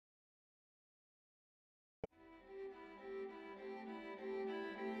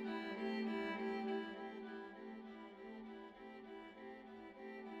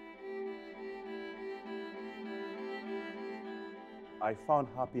I found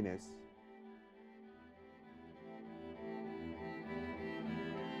happiness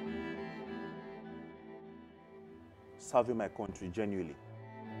serving my country genuinely.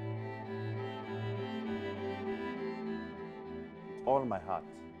 With all my heart.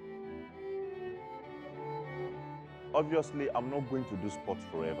 Obviously, I'm not going to do sports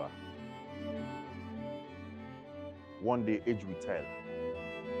forever. One day, age will tell.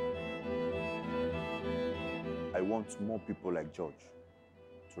 I want more people like George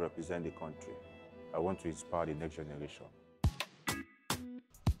to represent the country. I want to inspire the next generation.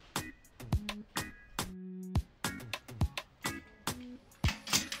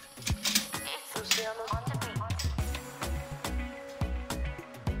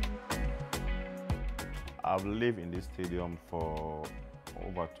 I've lived in this stadium for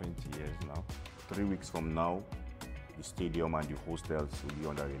over 20 years now. 3 weeks from now, the stadium and the hostels will be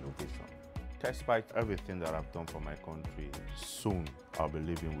under renovation. Despite everything that I've done for my country, soon I'll be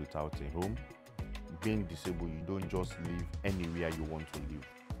living without a home. Being disabled, you don't just live anywhere you want to live.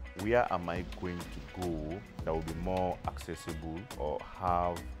 Where am I going to go that will be more accessible or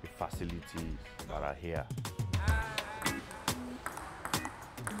have the facilities that are here?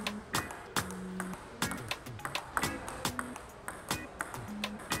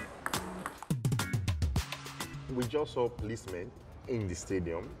 We just saw policemen in the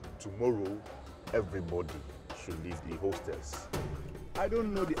stadium. Tomorrow, everybody should leave the hostels. I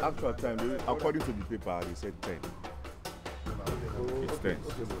don't know the actual time. According to the paper, they said 10. It's 10.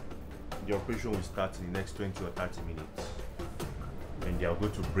 The operation will start in the next 20 or 30 minutes. And they are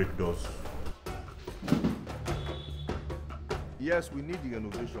going to break doors. Yes, we need the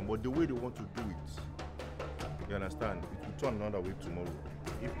renovation, but the way they want to do it, you understand, it will turn another way tomorrow.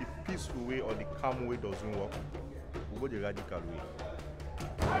 If the peaceful way or the calm way doesn't work, we'll go the radical way.